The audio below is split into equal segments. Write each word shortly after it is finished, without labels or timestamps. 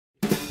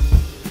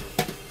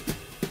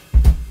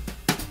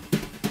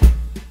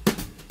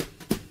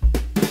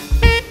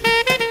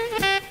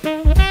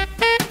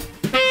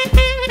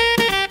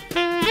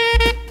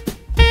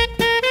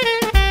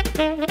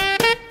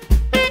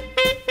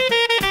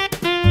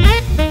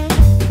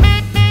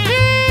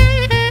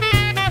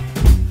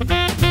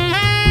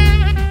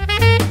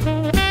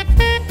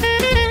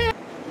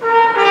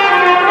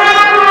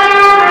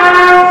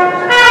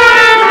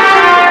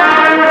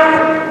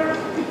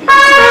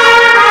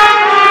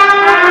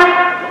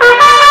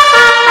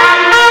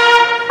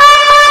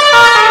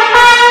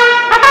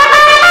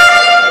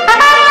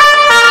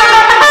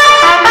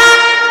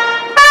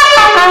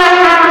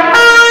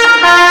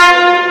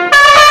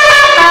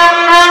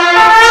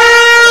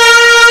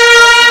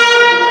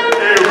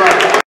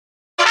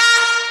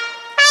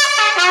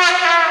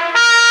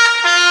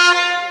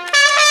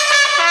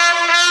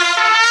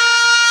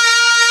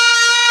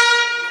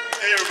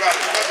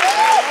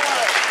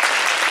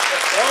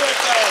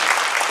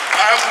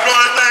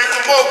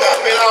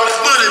all this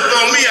money to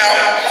blow me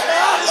out.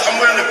 I'm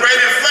wearing the great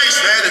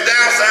inflation, man. The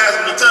downsides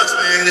of the tux,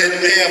 man,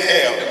 that you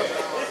have.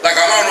 Like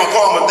an Arnold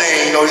Palmer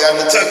thing, you know, you got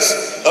the tux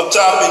up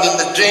top and then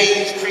the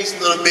jeans creased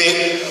a little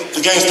bit. The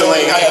gangster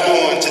lane, how y'all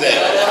doing today?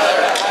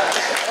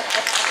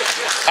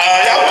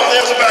 Y'all want to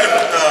have somebody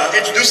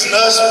introducing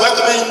us,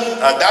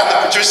 welcoming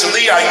Dr. Patricia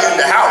Lee. Are you in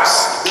the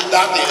house? Good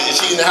doctor, is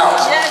she in the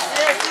house? Yes.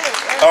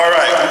 All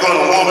right, we're going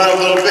to warm up a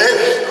little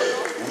bit.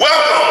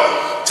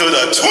 Welcome to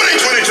the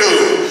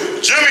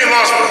 2022 Jimmie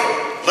Lunceford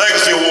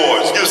Legacy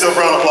Awards. Give yourself a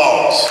round of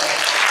applause.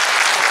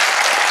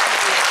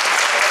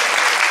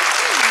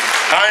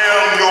 I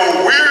am your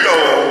weirdo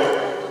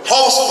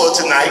host for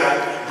tonight,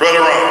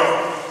 Brother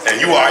Ron,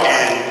 and you are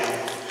in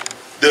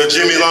the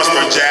Jimmie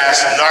Lunceford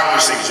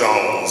Jazz-nocracy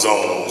zone.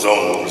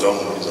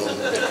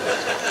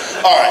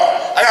 All right,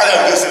 I gotta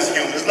have a good sense of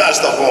humor. There's a lot of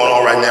stuff going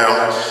on right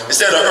now.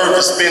 Instead of Earth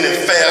is spinning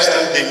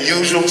faster than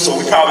usual, so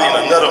we're probably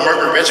in another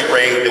Mercury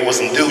retrograde that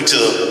wasn't due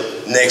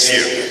till next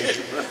year.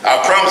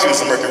 I promise you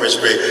it's a Mercury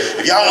retrograde.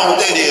 If y'all know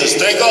what that is,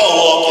 take a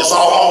look. It's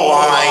all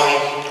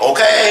online,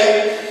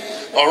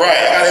 okay? All right,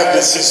 I gotta have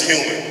this sense of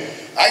humor.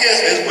 I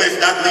guess let's wait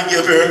for Dr. Lee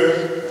up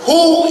here.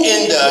 Who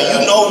in the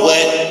you know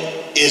what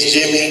is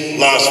Jimmie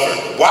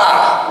Lunceford?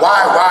 Why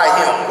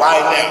him? Why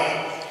now?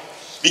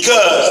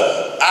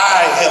 Because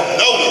I have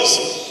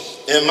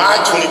noticed in my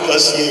 20+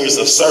 years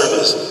of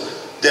service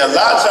that a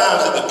lot of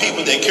times that the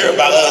people that care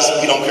about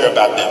us, we don't care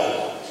about them.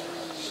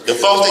 The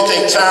folks that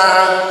take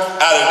time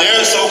out of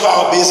their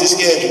so-called busy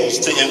schedules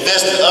to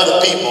invest in other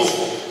people,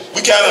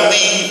 we kind of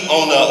leave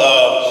on the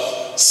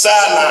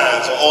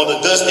sidelines or the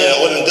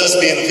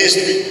dustbin of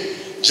history.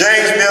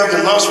 James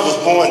Melvin Lunceford was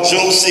born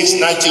June 6,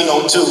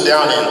 1902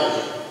 down in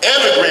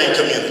Evergreen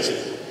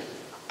community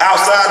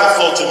outside of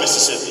Fulton,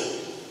 Mississippi.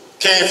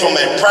 Came from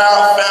a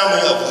proud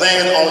family of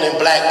land-owning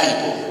black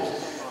people.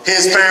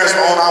 His parents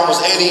owned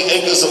almost 80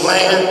 acres of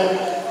land.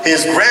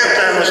 His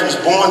grandparents was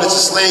born into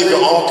slavery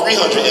on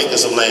 300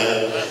 acres of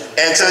land.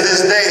 And to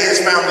this day,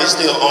 his family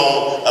still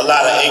own a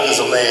lot of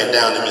acres of land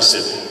down in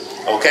Mississippi.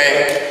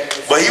 Okay?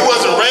 But he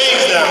wasn't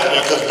raised down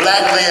there because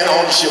black land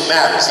ownership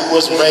matters. He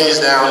wasn't raised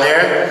down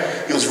there.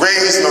 He was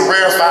raised in a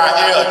rarefied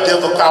area of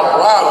Denver,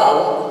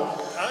 Colorado,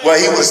 where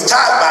he was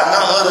taught by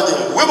none other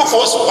than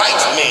Wilberforce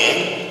White's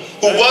man,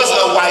 who was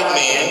a white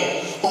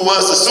man, who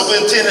was the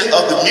superintendent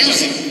of the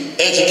music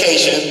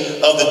education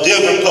of the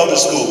Denver public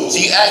schools.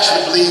 He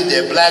actually believed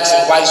that blacks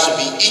and whites should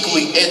be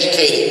equally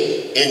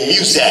educated in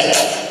music.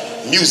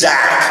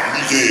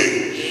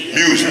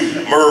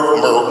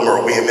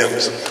 We in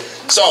Memphis.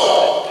 So,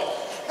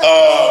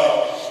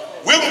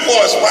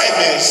 Wilberforce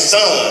Whiteman's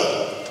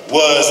son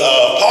was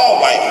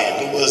Paul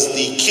Whiteman, who was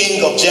the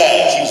king of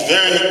jazz. He was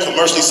very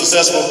commercially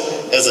successful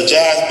as a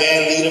jazz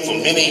band leader for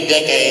many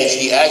decades.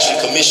 He actually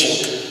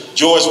commissioned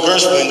George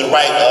Gershwin to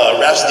write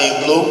Rhapsody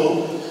in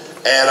Blue.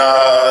 And,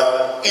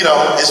 you know,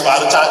 his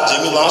father taught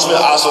Jimmie Lunceford,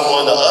 also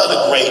one of the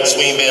other great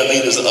swing band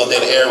leaders of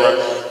that era,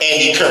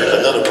 Andy Kirk,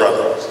 another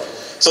brother.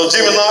 So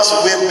Jimmie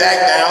Lunceford went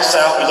back down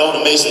south below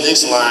the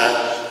Mason-Dixon line,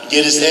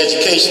 get his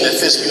education at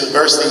Fisk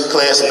University,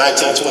 class in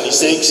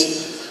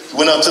 1926. He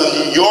went up to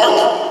New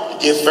York to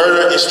get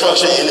further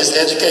instruction in his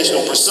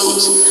educational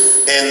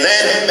pursuits and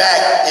landed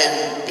back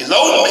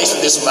below the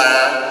Mason-Dixon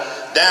line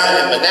down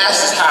in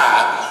Manassas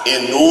High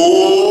in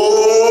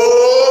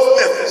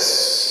North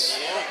Memphis.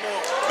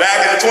 Back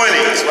in the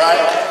 20s,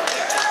 right?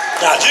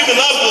 Now, Jimmie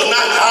Lunceford was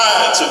not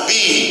hired to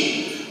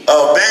be a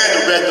band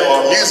director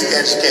or a music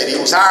educator. He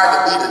was hired to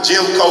be the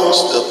gym coach,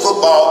 the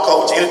football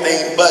coach,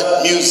 anything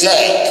but music.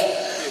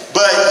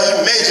 But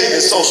he majored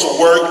in social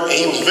work, and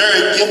he was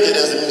very gifted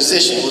as a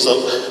musician. He was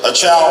a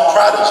child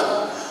prodigy.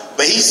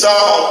 But he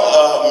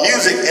saw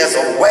music as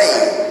a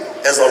way,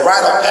 as a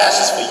rite of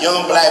passage for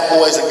young black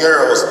boys and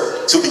girls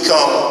to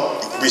become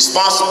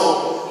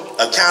responsible,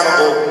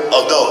 accountable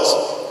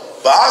adults.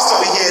 But also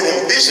he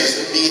had ambitions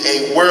to be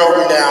a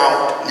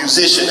world-renowned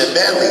musician and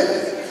band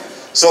leader.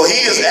 So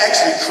he is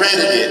actually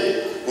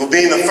credited with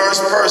being the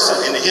first person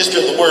in the history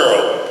of the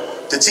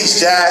world to teach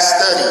jazz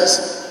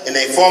studies in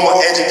a formal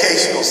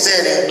educational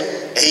setting,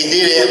 and he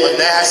did it at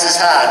Manassas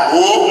High.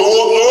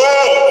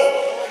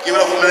 North. Give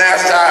it up for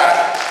Manassas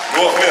High.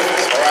 North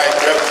Memphis, all right?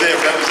 Represent.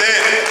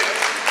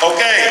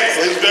 Okay,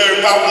 so he's a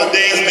very popular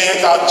dance band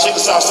called the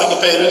Chickasaw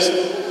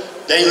Syncopators.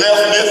 They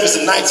left Memphis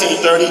in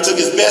 1930, took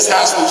his best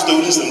high school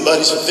students and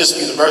buddies from Fisk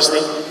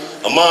University,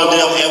 among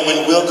them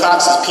Edwin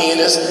Wilcox, his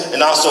pianist,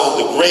 and also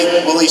the great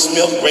Willie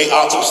Smith, great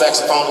alto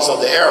saxophonist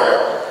of the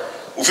era.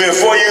 Within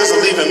 4 years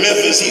of leaving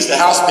Memphis, he's the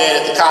house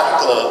band at the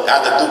Cotton Club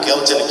after Duke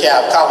Ellington and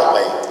Cab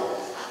Calloway.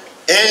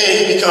 And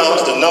he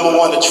becomes the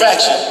 #1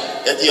 attraction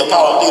at the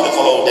Apollo Theater for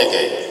a whole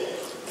decade.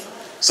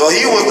 So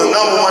he was the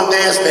 #1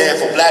 dance band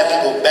for black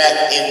people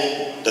back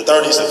in the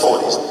 30s and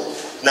 40s.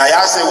 Now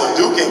y'all say, well,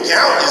 Duke and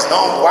Count is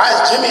known. Why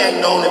is Jimmie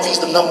ain't known if he's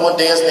the #1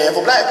 dance band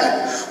for black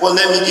people? Well,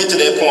 let me get to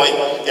that point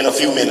in a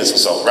few minutes or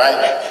so, right?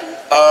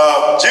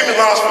 Jimmie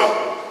Lunceford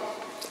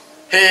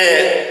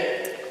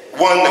had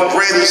one of the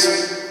greatest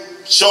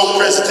show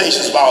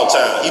presentations of all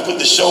time. He put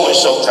the show in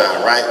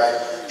Showtime, right?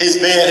 His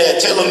band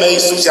had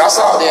tailor-made suits. Y'all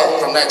saw that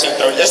from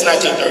 1930. That's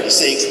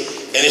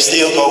 1936, and it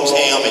still goes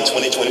ham in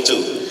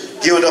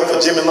 2022. Give it up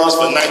for Jimmie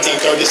Lunceford in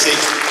 1936,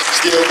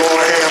 still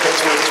going ham in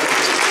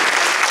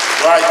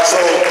 2022. Right? So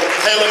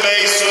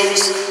tailor-made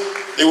suits.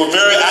 They were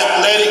very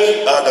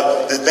athletic.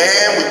 The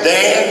band would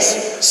dance,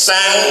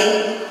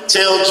 sing,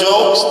 tell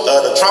jokes.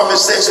 The trumpet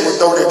section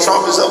would throw their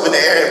trumpets up in the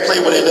air and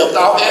play where they left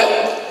off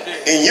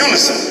at in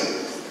unison.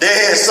 They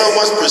had so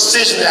much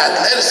precision and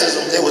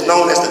athleticism, they was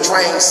known as the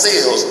Trained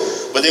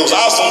Seals, but they was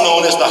also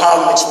known as the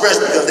Harlem Express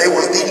because they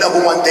was the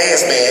 #1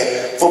 dance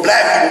band for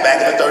black people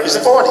back in the 30s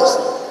and 40s.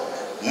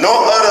 No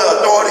other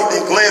authority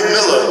than Glenn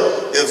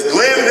Miller. If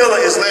Glenn Miller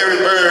is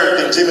Larry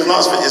Bird, then Jimmie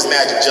Lunceford is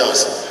Magic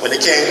Johnson when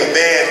it came to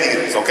band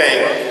leaders,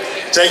 okay?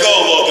 Take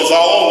over, it's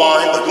all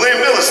online, but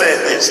Glenn Miller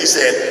said this. He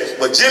said,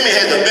 but Jimmie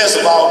had the best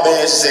of all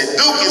bands. He said,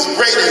 Duke is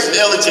great as an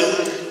Ellington,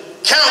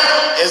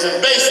 Count as in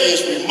bass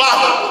is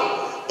remarkable.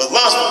 But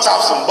Lunceford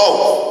tops them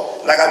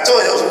both. Like I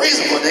told you, there was a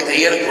reason for that.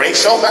 He had a great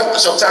show back at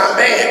the Showtime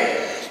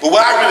band. But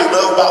what I really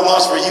love about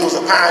Lunceford, he was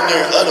a pioneer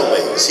in other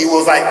ways. He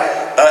was like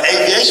an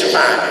aviation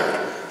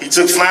pioneer. He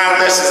took flying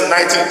lessons in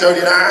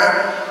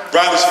 1939,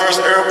 brought his first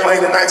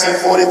airplane in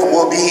 1940 for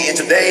what would be in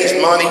today's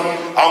money,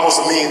 almost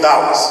 $1 million.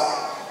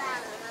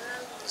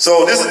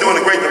 So this is during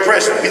the Great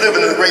Depression. We live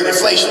in the Great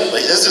Inflation.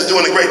 This is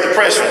during the Great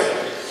Depression.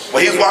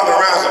 When he was walking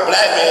around as a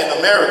black man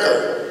in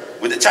America,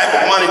 with the type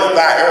of money to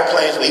buy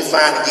airplanes where he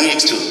find the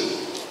gigs to.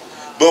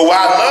 But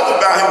what I loved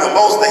about him the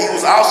most, that he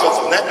was also a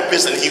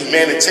philanthropist and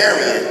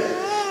humanitarian.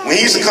 When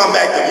he used to come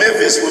back to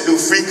Memphis, he would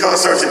do free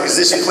concerts and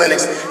musician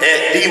clinics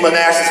at D.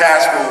 Manassas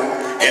High School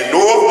in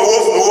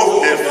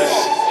North Memphis.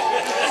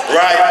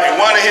 Right? And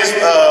one of his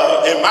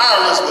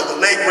admirers was the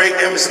late great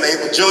Emerson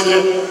Abel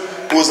Jr.,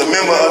 who was a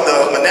member of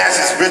the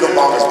Manassas Rhythm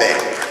Bombers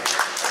Band.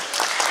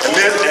 And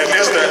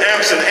Mr.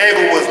 Emerson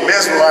Abel was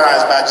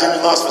mesmerized by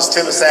Jimmie Lunceford's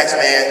tenor sax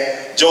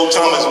man, Joe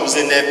Thomas, who was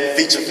in that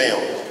feature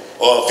film,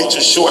 or feature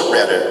short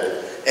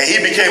rather. And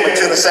he became a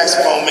tenor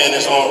saxophone man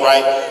in his own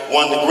right,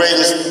 one of the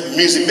greatest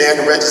music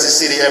band directors the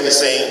city ever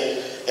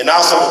seen, and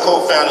also the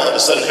co-founder of the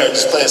Southern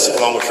Heritage Classic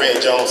along with Fred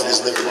Jones in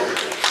his living room.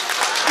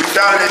 We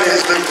found it in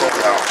his living room,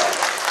 y'all.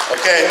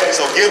 Okay,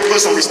 so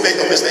put some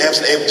respect on Mr.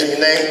 Emerson Abel Jr.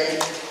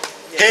 name.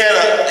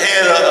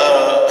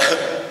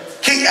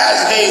 Kicked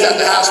Isaac Hayes out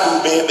the high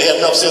school band, but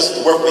had enough sense to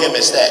work with him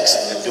at Stax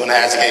during the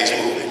Isaac Hayes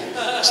movement.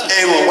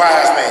 Abel, a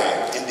wise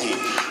man, indeed.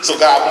 So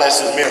God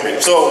bless his memory.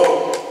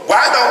 So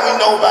why don't we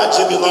know about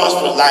Jimmie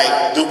Lunceford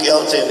like Duke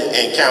Ellington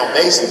and Count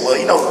Basie? Well,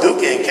 you know,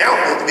 Duke and Count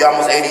lived to be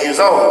almost 80 years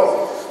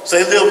old. So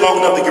they lived long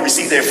enough to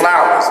receive their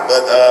flowers.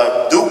 But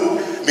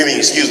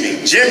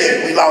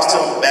Jimmie, we lost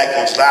him back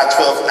on July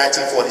 12,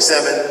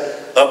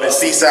 1947, up in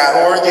Seaside,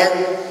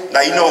 Oregon.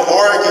 Now, you know,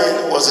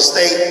 Oregon was a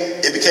state,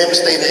 it became a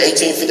state in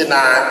 1859.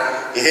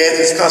 It had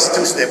this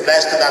constitution that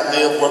blacks could not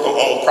live, work, or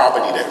own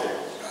property there.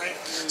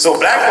 So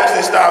black folks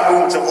didn't start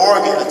moving to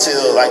Oregon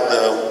until like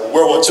the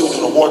World War II,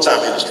 during the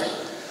wartime industry.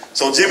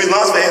 So Jimmie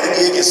Lunceford had a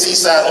gig in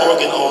Seaside,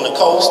 Oregon on the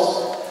coast.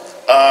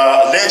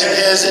 Legend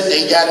has it,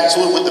 they got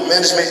into it with the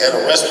management at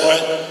a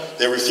restaurant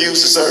that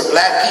refused to serve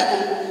black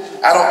people.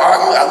 I don't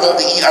argue, I love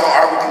to eat, I don't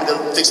argue with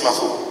people that fix my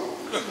food.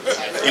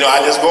 You know, I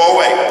just go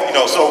away. You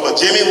know, so, but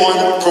Jimmie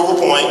wanted to prove a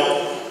point.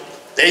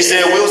 They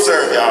said, we'll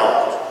serve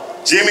y'all.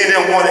 Jimmie and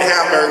them wanted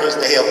hamburgers.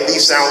 They had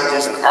beef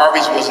sandwiches, and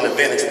Arby's wasn't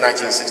invented until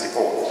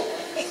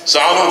 1964. So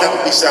I don't know what type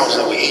of beef sandwiches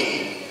that we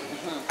eat.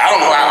 I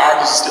don't know how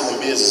Arby's is still in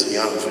business, to be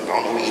honest with you. I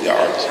don't know who eat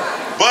Arby's.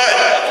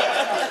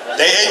 But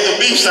they ate the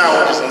beef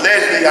sandwiches, and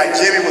allegedly, like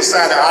Jimmie was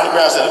signing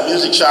autographs at a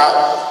music shop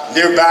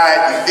nearby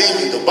the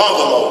venue, the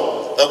bungalow,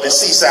 up in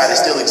Seaside.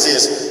 It still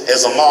exists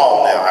as a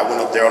mall now. I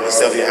went up there on the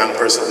 70th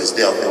anniversary of his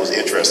death. It was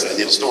interesting. They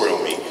did a story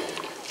on me.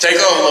 Take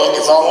a look.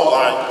 It's all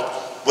online.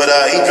 But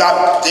he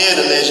dropped dead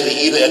allegedly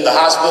either at the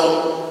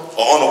hospital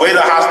or on the way to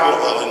the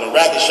hospital or in the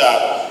racket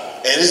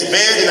shop. And his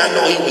band did not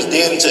know he was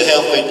dead until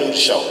halfway through the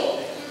show.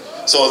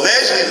 So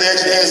allegedly,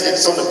 legend has that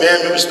some of the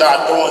band members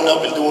started throwing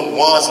up and doing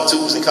ones and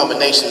twos and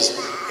combinations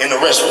in the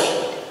restroom.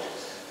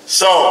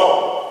 So,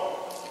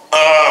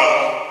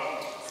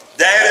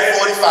 Dad at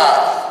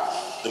 45.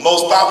 The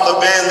most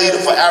popular band leader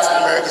for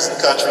African Americans in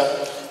the country,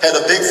 had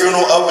a big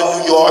funeral up in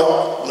New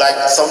York, like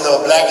some of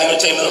the Black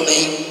Entertainment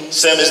Elite,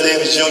 Samuel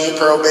Davis Jr.,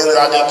 Pearl Bailey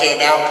out there came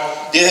out.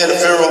 Then had a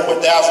funeral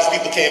where thousands of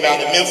people came out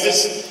in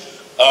Memphis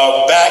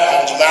back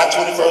on July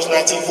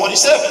 21st,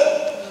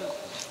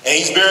 1947. And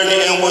he's buried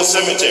in Elmwood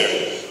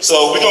Cemetery.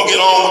 So we're gonna get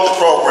on with the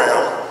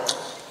program.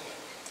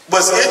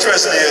 What's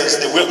interesting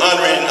is that we're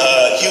honoring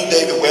Hugh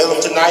David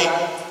Whalum tonight.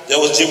 That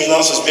was Jimmie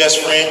Lunceford's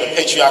best friend, the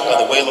patriarch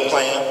of the Whalum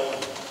clan.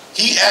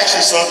 He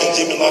actually sung at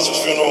Jimmie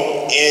Lunceford's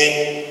funeral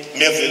in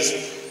Memphis.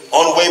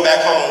 On the way back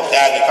home,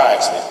 died in a car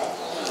accident.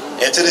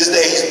 And to this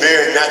day, he's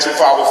buried not too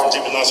far away from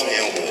Jimmie Lunceford in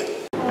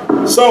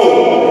Elmwood. So,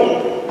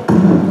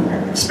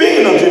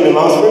 speaking of Jimmie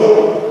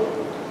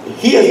Lunceford,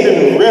 he has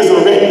been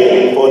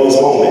resurrected for this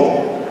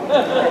moment.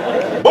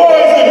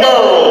 Boys and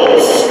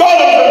girls,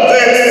 scholars and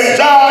dance,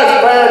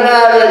 jazz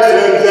fanatics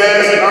and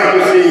dance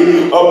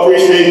democracy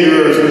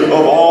appreciators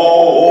of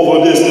all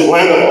over this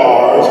planet of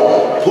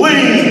ours,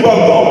 please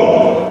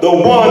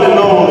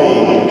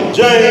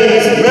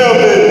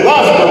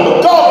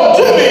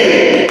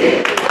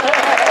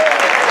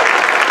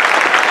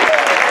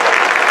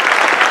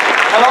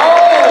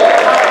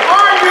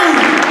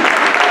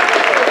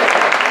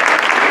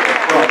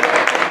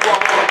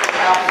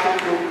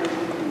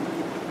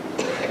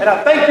And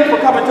I thank you for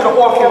coming to the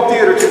Orpheum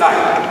Theater tonight.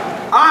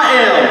 I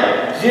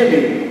am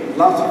Jimmie,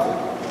 Lunceford.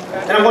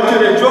 And I want you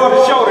to enjoy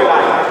the show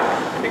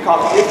tonight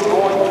because it's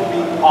going to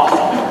be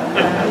awesome.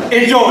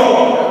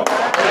 Enjoy.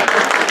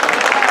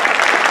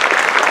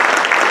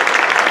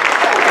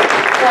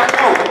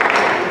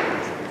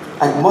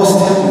 I must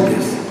tell you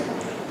this.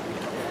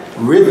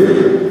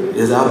 Rhythm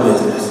is our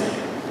business,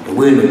 and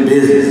we're in the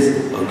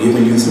business of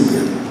giving you some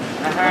rhythm.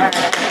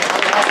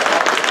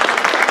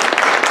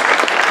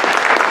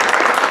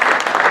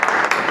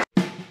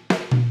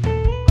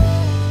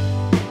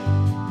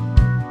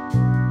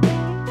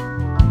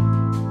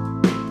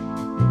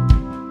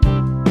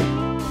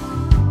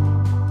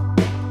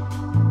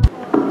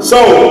 So,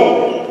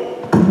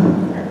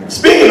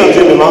 speaking of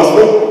Jimmie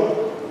Lunceford,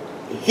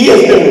 he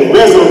has been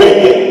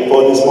resurrected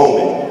for this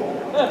moment.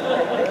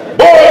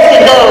 Boys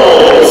and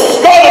girls,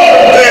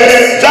 Scholar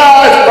presents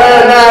jazz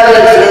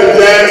fanatics and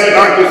jazz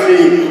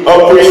democracy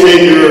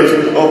appreciators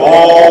of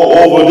all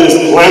over this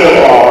planet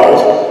of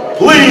ours.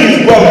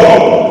 Please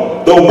welcome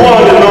the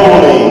one and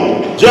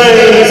only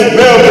James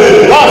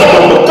Memphis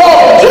Lunceford,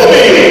 call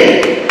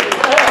Jimmie.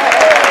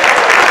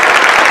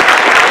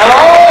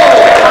 Hello,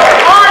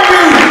 how are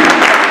you?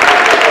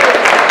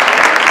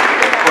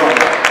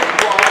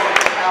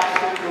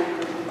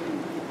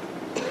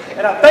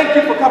 And I thank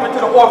you for coming to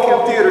the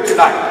Orpheum Theater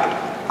tonight.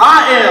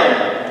 I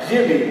am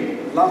Jimmie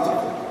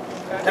Lunceford.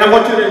 And I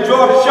want you to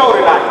enjoy the show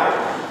tonight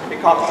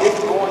because it's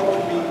going to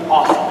be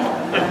awesome.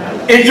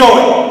 Enjoy.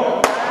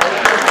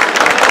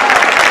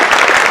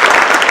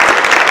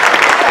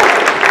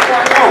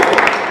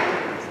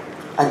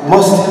 I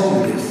must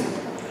tell you this.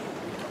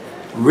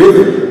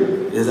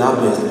 Rhythm is our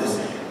business,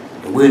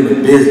 and we're in the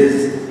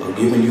business of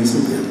giving you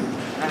some rhythm.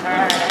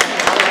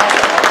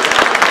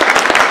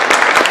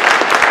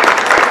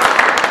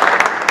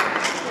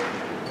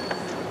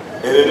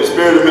 And in the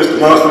spirit of Mr.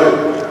 Lunceford,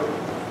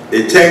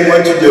 it take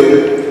what you do,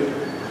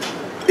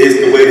 it's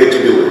the way that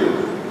you do it.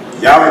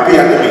 Y'all repeat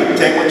after me.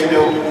 Take what you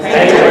do,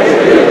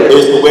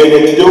 it's the way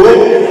that you do it.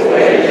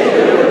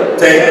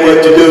 Take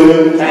what you do,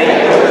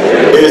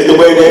 it's the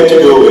way that you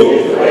do it.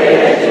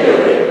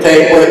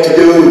 Take what you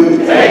do,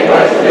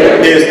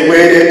 it's the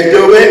way that you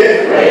do it.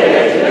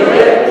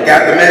 You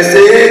got the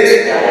message?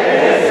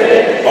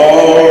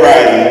 All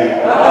righty.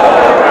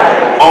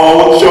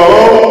 On show.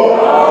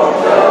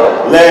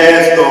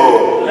 Let's go.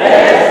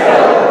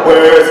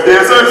 Where's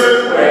dancers?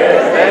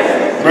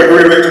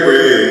 Mercury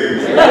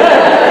retrograde.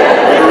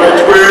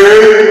 Mercury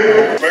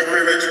retrograde.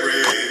 Mercury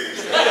retrograde.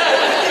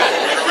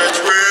 Mercury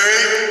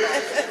retrograde.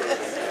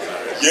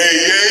 Yay,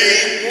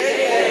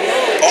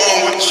 yay. On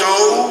with the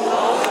show.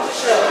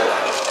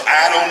 I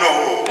don't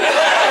know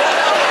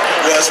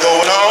what's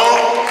going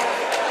on.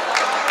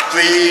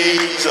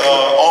 Please,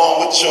 on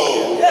with the show.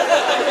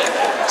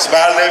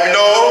 Somebody let me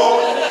know.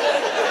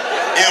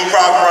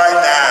 Improper right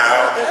now.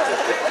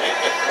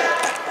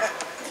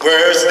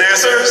 Where's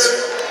dancers?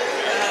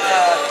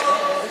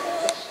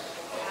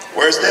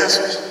 Where's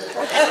dancers?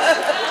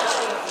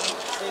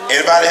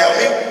 Anybody help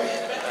me?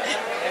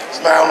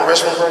 Somebody on the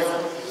restroom break?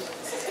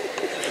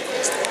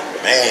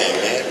 Man.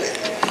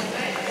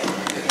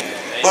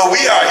 But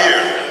we are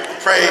here.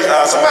 Praise.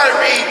 Somebody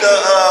read the,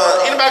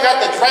 anybody got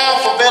the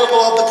draft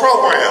available of the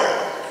program?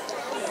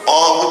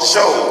 On with the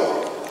show.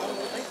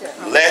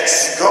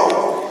 Let's go.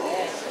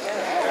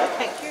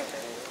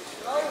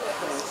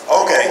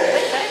 Okay.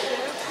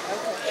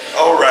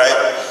 All right.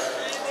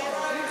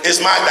 It's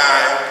my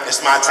dime.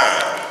 It's my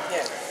time.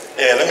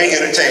 Yeah, let me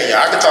entertain you.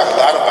 I can talk a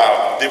lot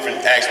about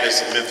different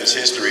aspects of Memphis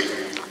history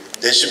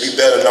that should be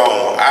better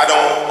known. I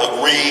don't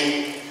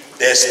agree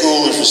that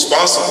school is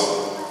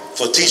responsible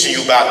for teaching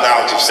you about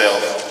knowledge of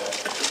self.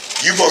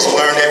 You're supposed to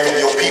learn that from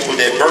your people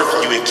that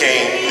birthed you and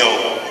came,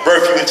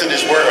 birthed you into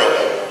this world.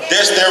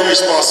 That's their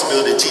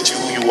responsibility to teach you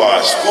who you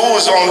are. School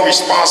is only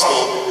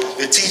responsible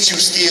to teach you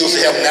skills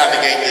to help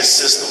navigate this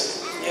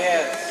system.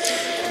 Yes.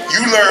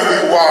 You learn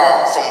who you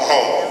are from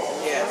home.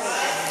 Yes.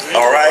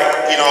 All right?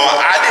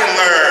 I didn't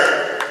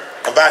learn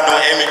about no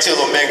Emmett Till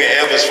or Mega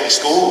Evans from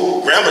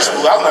school, grammar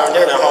school. I learned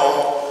that at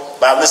home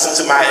by listening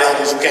to my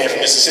elders who came from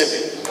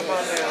Mississippi.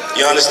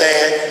 You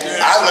understand? Yes.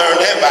 I learned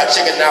that by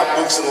checking out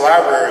books in the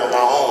library on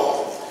my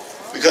own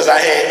because I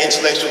had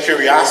intellectual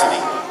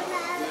curiosity.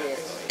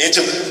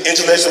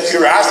 Intellectual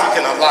curiosity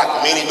can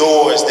unlock many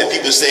doors that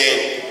people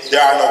said there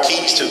are no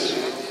keys to.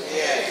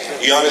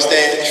 You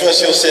understand?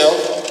 Trust yourself.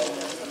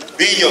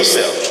 Be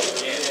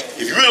yourself.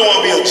 If you really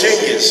want to be a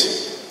genius,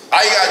 all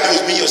you gotta do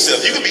is be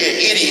yourself. You can be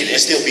an idiot and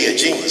still be a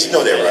genius. You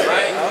know that,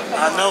 right?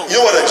 I know. You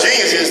know what a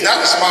genius is?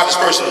 Not the smartest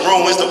person in the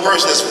room. It's the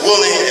person that's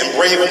willing and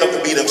brave enough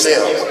to be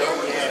themselves.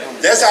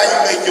 That's how you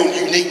make your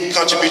unique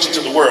contribution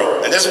to the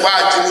world. And that's why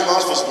Jimmie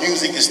Lunceford's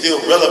music is still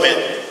relevant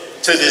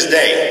to this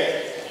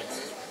day.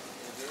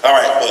 All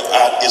right, but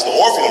is the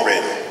Orpheum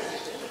ready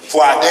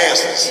for our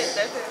dancers?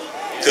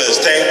 Because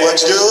take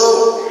what you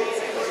do,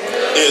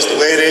 it's the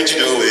way that you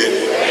do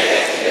it.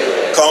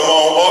 Come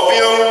on,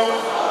 Orpheum.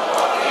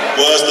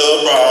 What's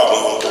the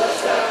problem?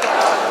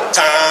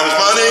 Time's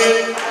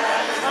money.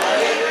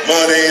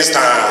 Money is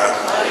time.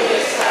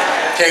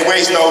 can't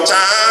waste no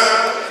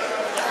time.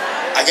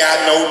 I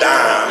got no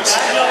dimes.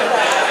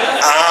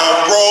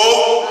 I'm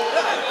broke.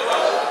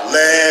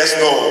 Let's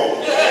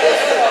go.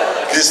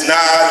 This not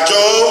a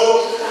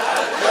joke.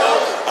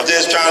 I'm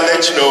just trying to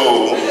let you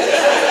know.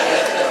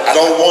 I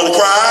don't want to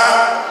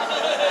cry.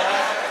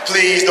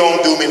 Please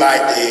don't do me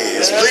like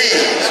this.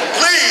 Please,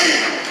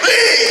 please,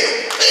 please,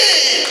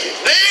 please,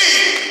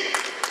 please.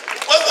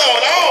 What's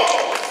going on?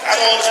 I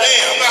don't understand.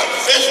 I'm not a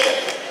professional.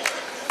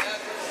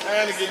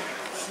 I'm gonna get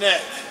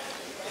snacks.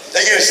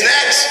 They getting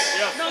snacks?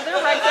 Yeah. No,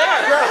 they're right there. All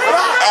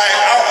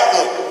right,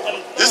 look,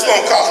 this is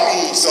gonna cost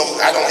me some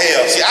I don't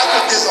have. See, I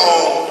put this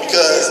on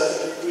because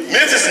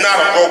Memphis is not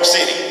a broke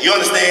city. You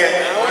understand?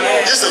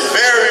 This is a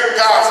very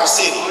powerful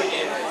city.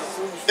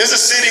 This is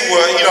a city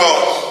where, you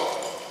know,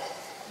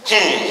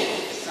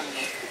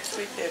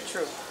 Speak their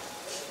truth.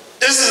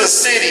 this is a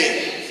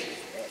city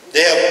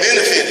that have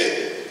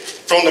benefited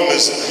from the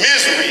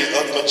misery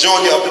of the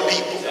majority of the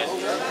people.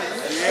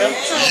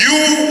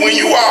 You, when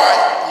you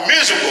are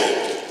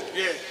miserable,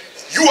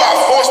 you are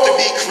forced to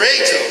be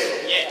creative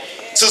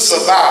to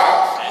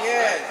survive.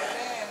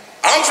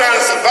 I'm trying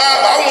to survive,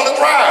 but I want to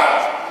thrive.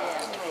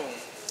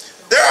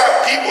 There are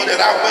people that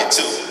I went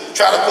to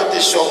try to put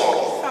this show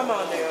on. Come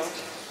on now.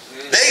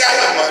 They got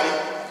the money,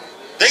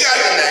 they got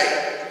the name,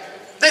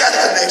 they got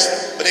the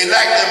connection, but they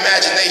lack the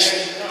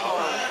imagination.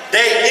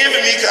 They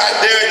envy me because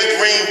I dare to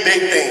dream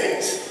big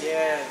things.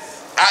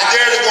 Yes. I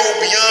dare to go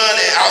beyond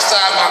and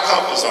outside my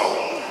comfort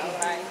zone.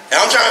 And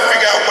I'm trying to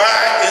figure out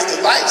why is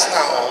the lights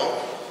not on.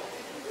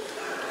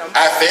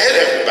 I fed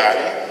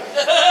everybody.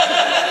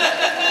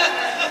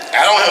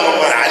 I don't have no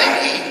money. I didn't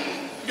eat.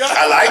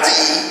 I like to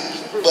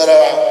eat. But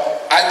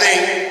I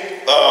think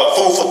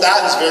food for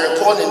thought is very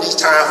important in these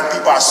times when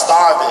people are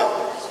starving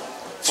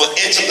for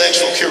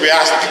intellectual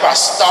curiosity. People are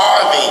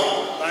starving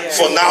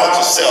for knowledge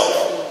of self.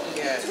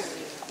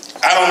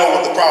 I don't know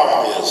what the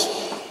problem is.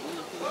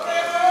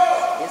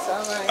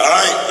 All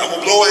right, I'm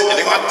gonna blow it and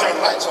they're gonna have to turn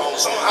the lights on.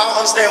 So I don't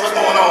understand what's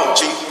going on,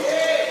 Chief.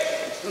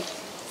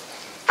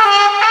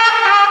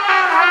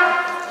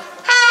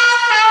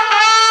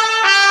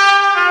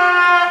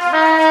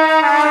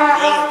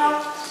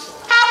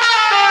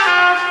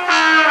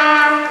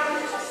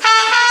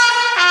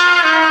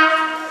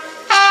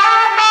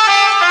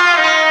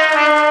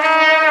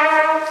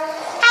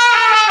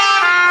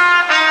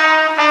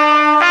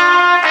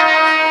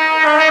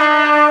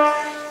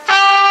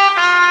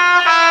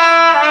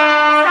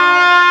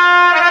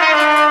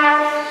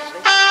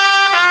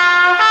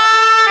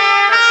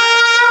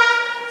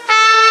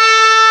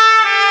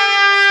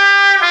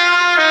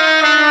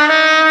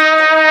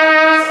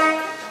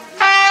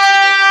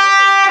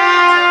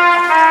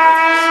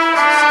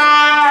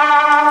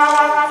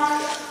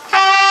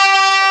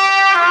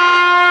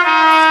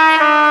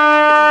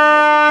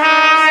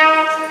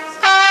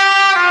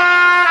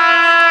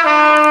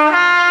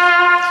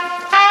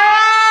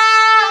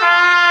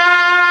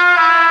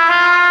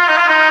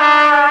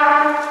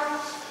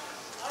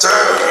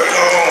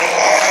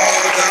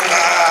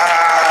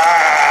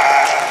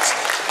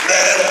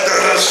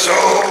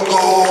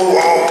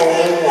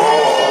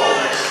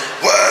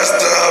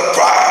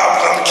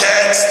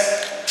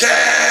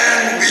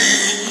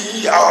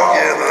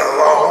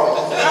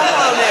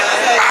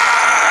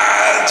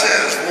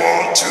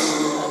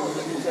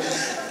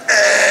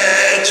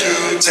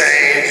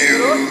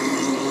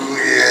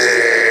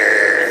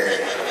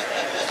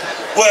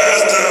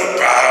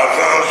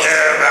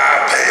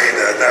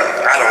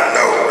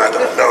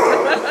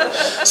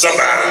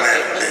 Somebody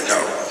let me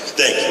know.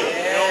 Thank you.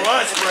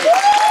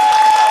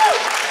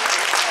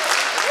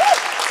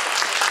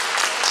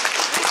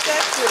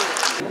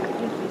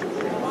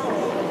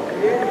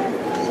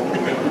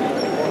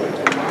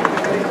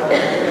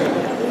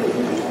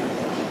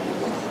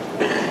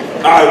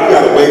 All right, we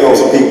gotta wait on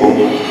some people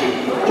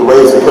to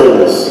raise the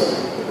curtains.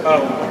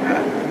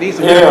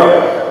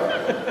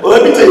 Yeah. Well,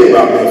 let me tell you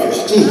about Memphis.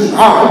 Gee,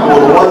 I'm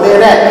going to one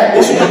man act.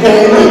 This you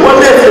paying me. What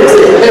Memphis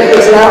is?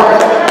 Memphis now.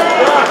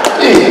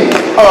 Gee,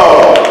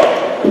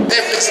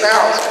 Memphis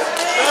now.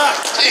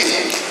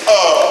 Gee,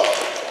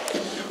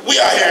 we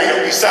are here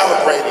and we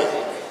celebrating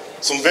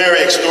some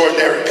very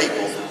extraordinary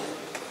people.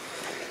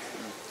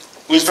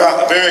 We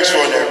found very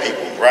extraordinary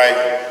people, right?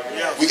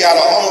 We got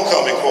a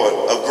homecoming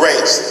court of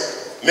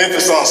greats,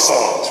 Memphis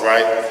Unsongs,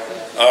 right?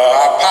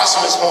 Our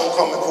posthumous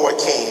homecoming court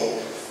king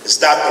is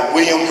Dr.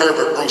 William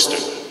Herbert Brewster,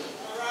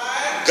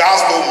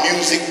 gospel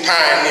music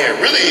pioneer,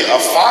 really a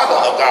father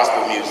of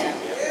gospel music,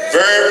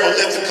 very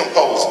prolific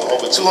composer,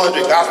 over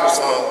 200 gospel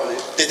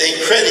songs that they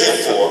credit him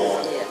for.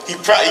 He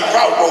probably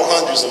wrote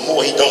hundreds or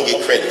more he don't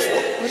get credit for.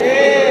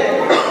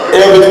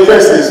 Elvis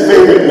Presley's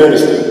favorite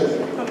minister.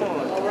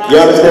 You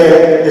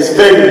understand? His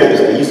favorite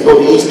minister. He used to go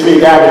to East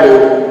Street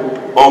Avenue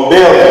on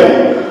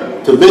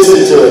Bellevue to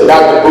listen to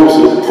Dr.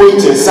 Brewster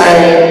preach and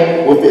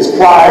sing with his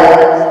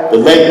choir, the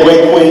late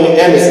great Queen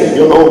Anderson.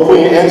 You know who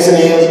Queen Anderson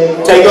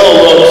is? Take her a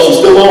look. She's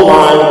still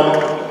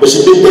online, but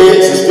she's been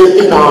dead since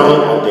 59.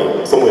 I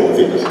think somewhere in the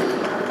 50s.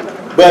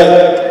 But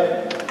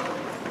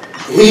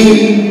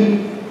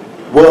he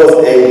was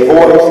a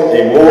voice,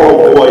 a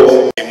moral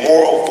voice.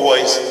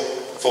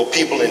 for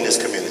people in this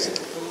community.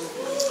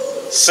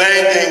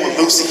 Same thing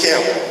with Lucy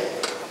Campbell.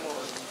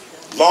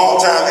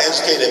 Long-time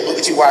educator at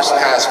Booker T.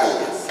 Washington High School.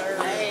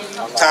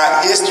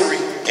 Taught history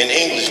and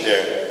English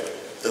there.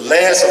 The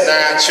last of 9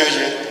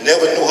 children,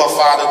 never knew her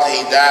father till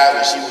he died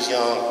when she was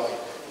young.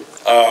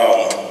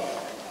 I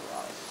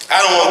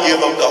don't want to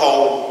give up the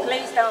whole...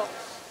 Please don't.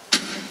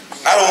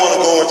 I don't want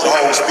to go into the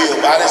whole spiel,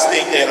 but I just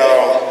think that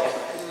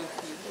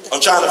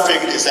I'm trying to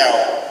figure this out.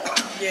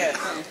 Yes.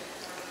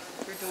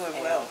 You're doing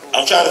well.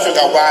 I'm trying to figure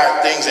out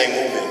why things ain't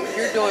moving.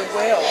 You're doing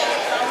well.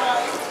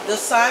 The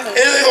silence.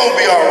 It's going to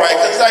be all right,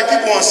 because it's like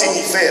people want to see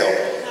me fail.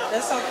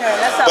 That's okay.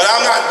 But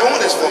I'm not doing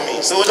this for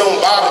me, so it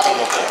don't bother me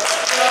no more.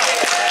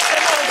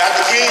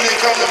 Dr. King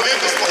didn't come to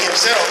Memphis for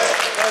himself.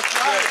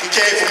 He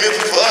came from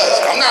Memphis for us.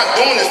 I'm not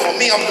doing this for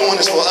me, I'm doing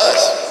this for us.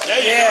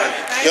 Yeah.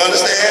 You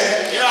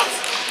understand? Yeah.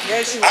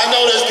 Yes, you I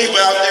know there's people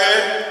out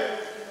there,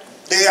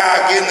 they are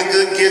getting a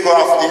good giggle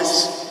off of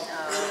this,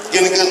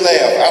 getting a good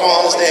laugh. I don't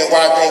understand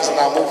why things are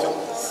not moving.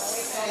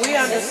 We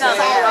understand.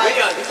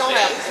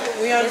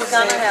 We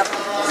understand.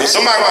 But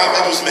somebody will have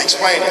to do some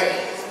explaining.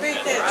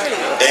 Speak that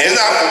truth. And it's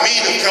not for me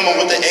to come up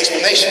with the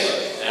explanation.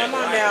 Come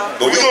on now.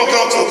 But we're going to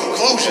come to a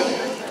conclusion.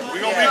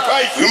 We're going to be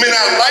patient. We may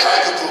not like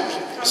the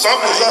conclusion, but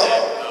something's up.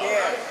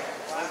 Yeah.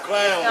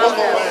 Clown. What's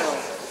going on?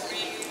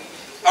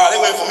 Oh,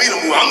 they wait for me to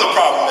move. I'm the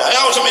problem now. They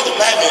always make the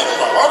black man the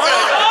problem. Okay.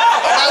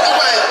 I'm out the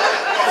way.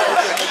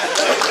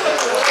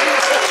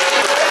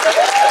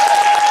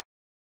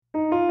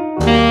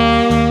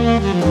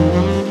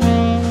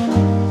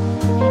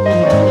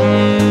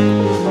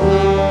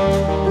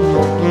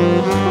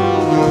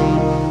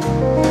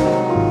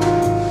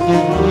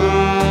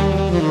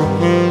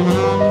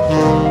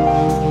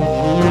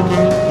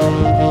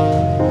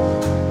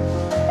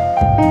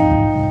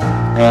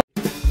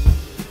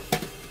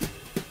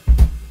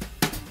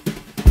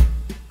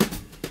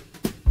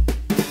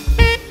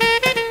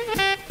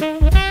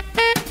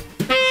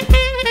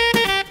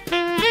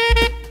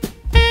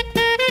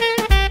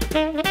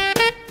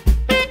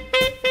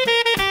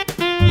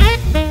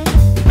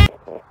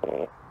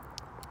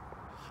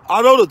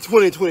 Although the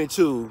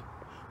 2022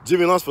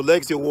 Jimmie Lunceford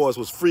Legacy Awards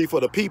was free for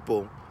the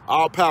people,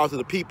 all power to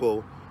the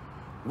people,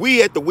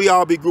 we at the We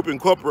All Be Group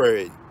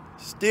Incorporated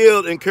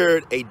still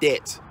incurred a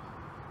debt.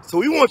 So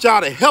we want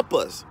y'all to help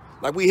us,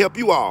 like we help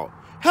you all.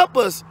 Help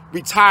us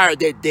retire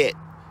that debt.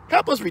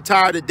 Help us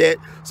retire the debt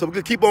so we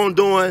can keep on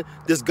doing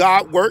this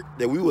God work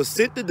that we were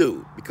sent to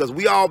do, because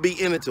we all be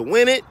in it to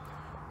win it.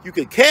 You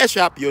can cash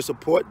out your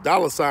support,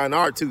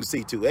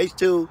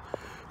 $R2C2H2.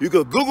 You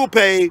can Google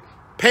Pay,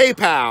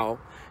 PayPal,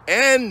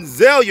 and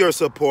Zelle your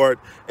support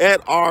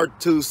at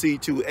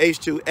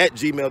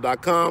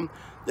R2C2H2@gmail.com.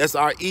 That's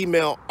our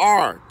email,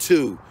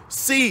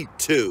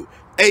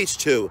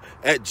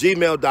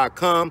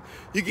 R2C2H2@gmail.com.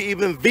 You can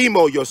even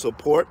Venmo your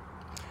support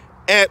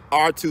at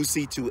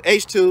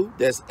R2C2H2.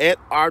 That's at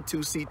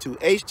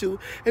R2C2H2.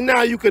 And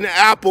now you can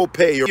Apple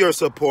Pay your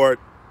support.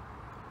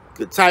 You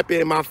could type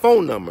in my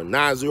phone number,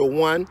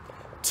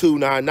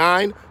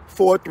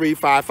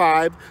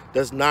 901-299-4355.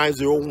 That's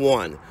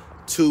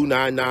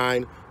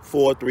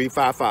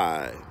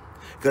 901-299-4355.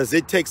 Because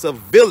it takes a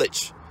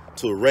village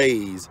to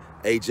raise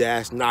a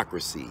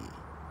jazzocracy.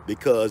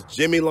 Because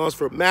Jimmie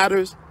Lunceford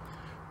matters,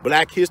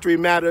 Black history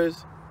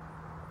matters,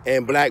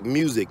 and Black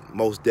music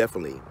most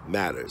definitely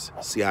matters.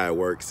 See how it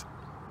works?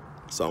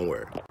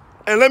 Somewhere.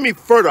 And let me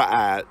further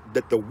add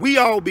that the We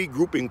All Be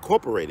Group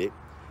Incorporated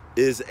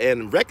is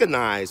an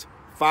recognized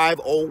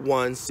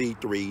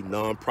 501c3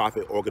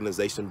 nonprofit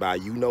organization by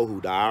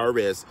you-know-who, the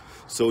IRS.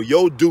 So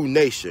your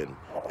donation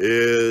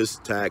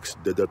is tax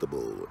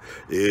deductible,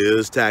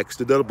 is tax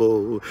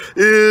deductible,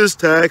 is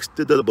tax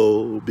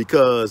deductible,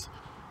 because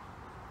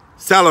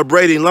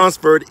celebrating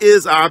Lunceford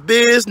is our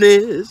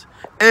business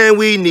and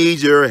we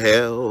need your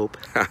help.